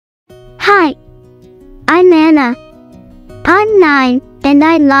I'm 9, and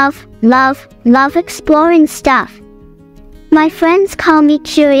I love exploring stuff. My friends call me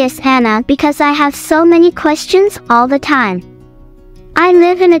Curious Anna because I have so many questions all the time. I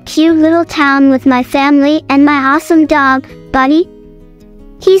live in a cute little town with my family and my awesome dog, Buddy.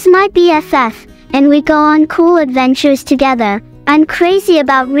 He's my BFF, and we go on cool adventures together. I'm crazy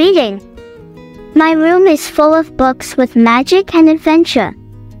about reading. My room is full of books with magic and adventure.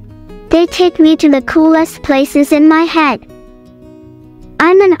 They take me to the coolest places in my head.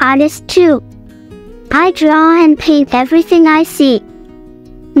 I'm an artist too. I draw and paint everything I see.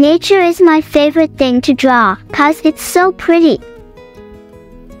 Nature is my favorite thing to draw, 'cause it's so pretty.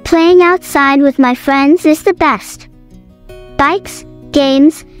 Playing outside with my friends is the best. Bikes,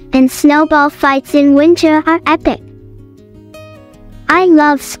 games, and snowball fights in winter are epic. I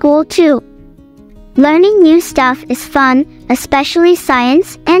love school too. Learning new stuff is fun, especially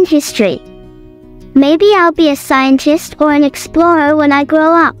science and history. Maybe I'll be a scientist or an explorer when I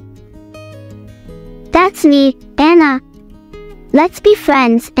grow up. That's me, Anna. Let's be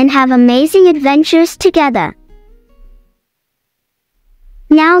friends and have amazing adventures together.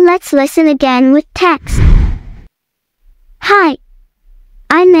 Now let's listen again with text. Hi,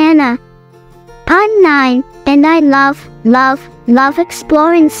 I'm Anna. I'm 9, and I love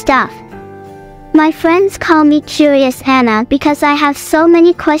exploring stuff. My friends call me Curious Anna because I have so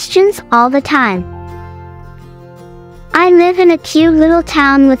many questions all the time. I live in a cute little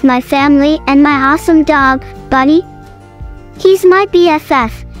town with my family and my awesome dog, Buddy. He's my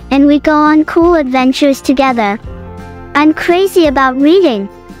BFF, and we go on cool adventures together. I'm crazy about reading.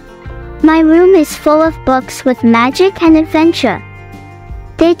 My room is full of books with magic and adventure.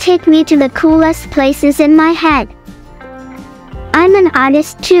 They take me to the coolest places in my head. I'm an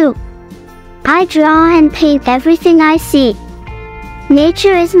artist too. I draw and paint everything I see.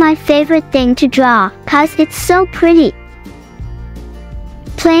 Nature is my favorite thing to draw, 'cause it's so pretty.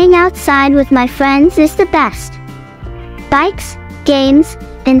 Playing outside with my friends is the best. Bikes, games,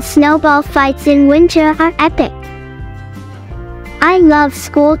 and snowball fights in winter are epic. I love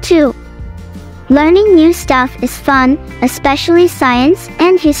school too. Learning new stuff is fun, especially science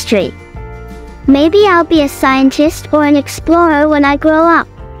and history. Maybe I'll be a scientist or an explorer when I grow up.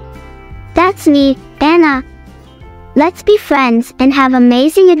 That's me, Anna. Let's be friends and have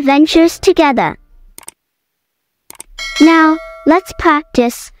amazing adventures together. Now, let's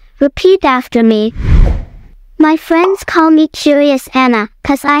practice. Repeat after me. My friends call me Curious Anna,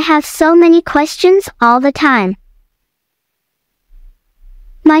 'cause I have so many questions all the time.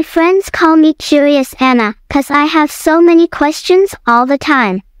 My friends call me Curious Anna, 'cause I have so many questions all the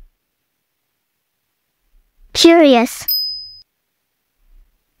time. Curious.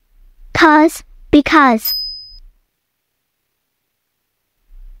 'Cause, because.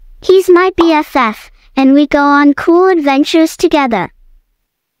 He's my BFF, and we go on cool adventures together.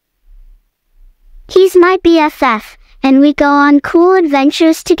 He's my BFF, and we go on cool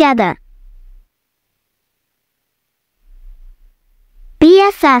adventures together.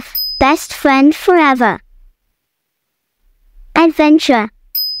 BFF, best friend forever. Adventure.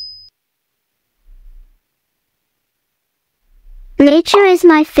 Nature is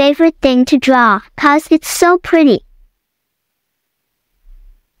my favorite thing to draw, 'cause it's so pretty.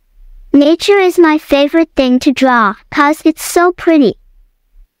 Nature is my favorite thing to draw, 'cause it's so pretty.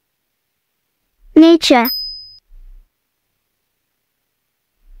 Nature.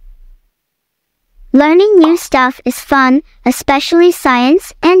 Learning new stuff is fun, especially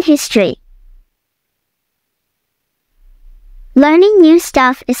science and history. Learning new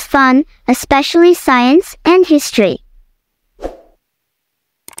stuff is fun, especially science and history.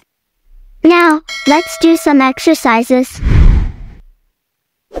 Now, let's do some exercises.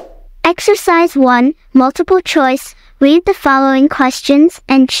 Exercise 1, multiple choice. Read the following questions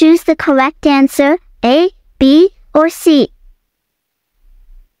and choose the correct answer, A, B, or C.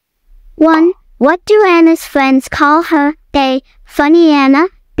 1. What do Anna's friends call her? A. Funny Anna.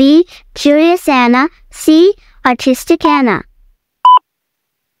 B. Curious Anna. C. Artistic Anna.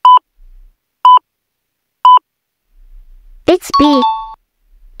 It's B.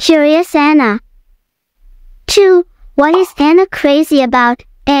 Curious Anna. 2. What is Anna crazy about?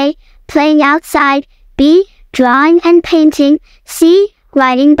 A. Playing outside. B. Drawing and painting. C.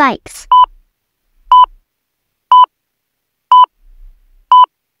 Riding bikes.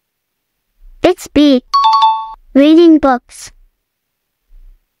 It's B. Reading books.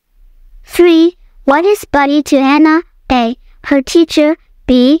 3. What is Buddy to Anna? A. Her teacher.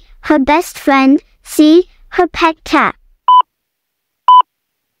 B. Her best friend. C. Her pet cat.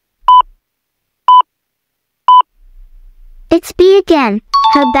 It's B again,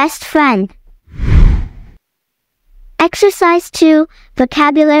 her best friend. Exercise 2,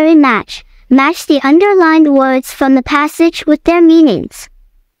 Vocabulary Match. Match the underlined words from the passage with their meanings.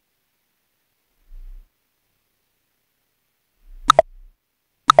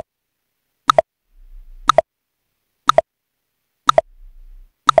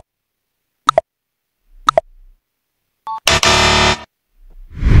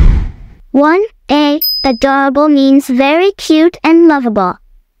 One, A. Adorable means very cute and lovable.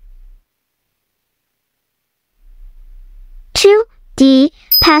 2. D.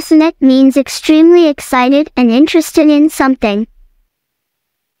 Passionate means extremely excited and interested in something.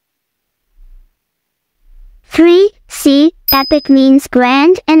 3. C. Epic means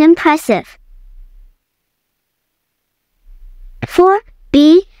grand and impressive. 4.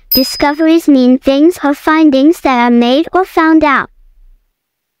 B. Discoveries mean things or findings that are made or found out.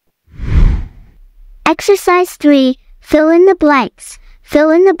 Exercise 3. Fill in the blanks. Fill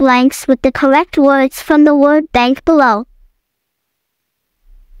in the blanks with the correct words from the word bank below.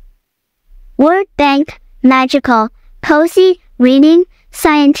 Word bank, magical, cozy, reading,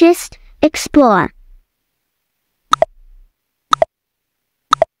 scientist, explore.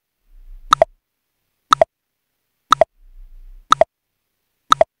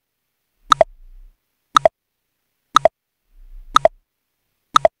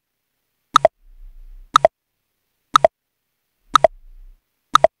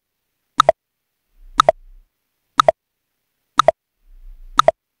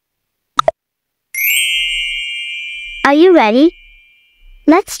 Are you ready?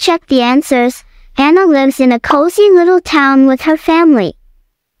 Let's check the answers. Anna lives in a cozy little town with her family.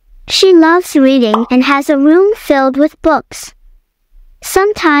 She loves reading and has a room filled with books.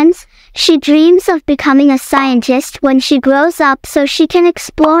 Sometimes, she dreams of becoming a scientist when she grows up so she can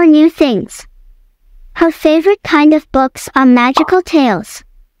explore new things. Her favorite kind of books are magical tales.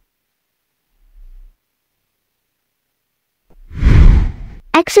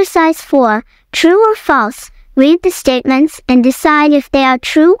 Exercise 4. True or false? Read the statements and decide if they are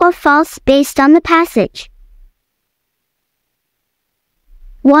true or false based on the passage.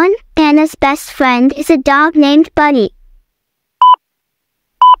 1. Anna's best friend is a dog named Buddy.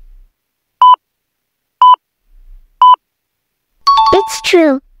 It's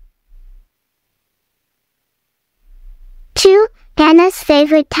true. 2. Anna's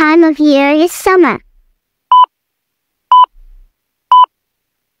favorite time of year is summer.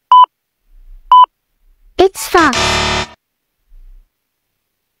 It's false.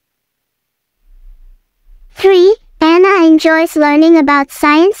 3. Anna enjoys learning about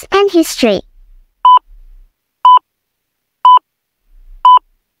science and history.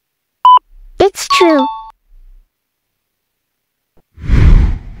 It's true.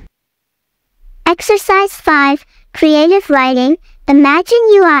 Exercise 5. Creative writing.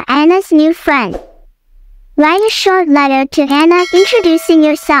 Imagine you are Anna's new friend. Write a short letter to Anna introducing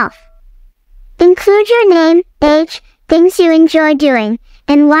yourself. Include your name, age, things you enjoy doing,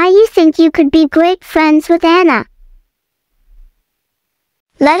 and why you think you could be great friends with Anna.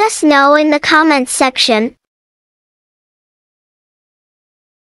 Let us know in the comments section.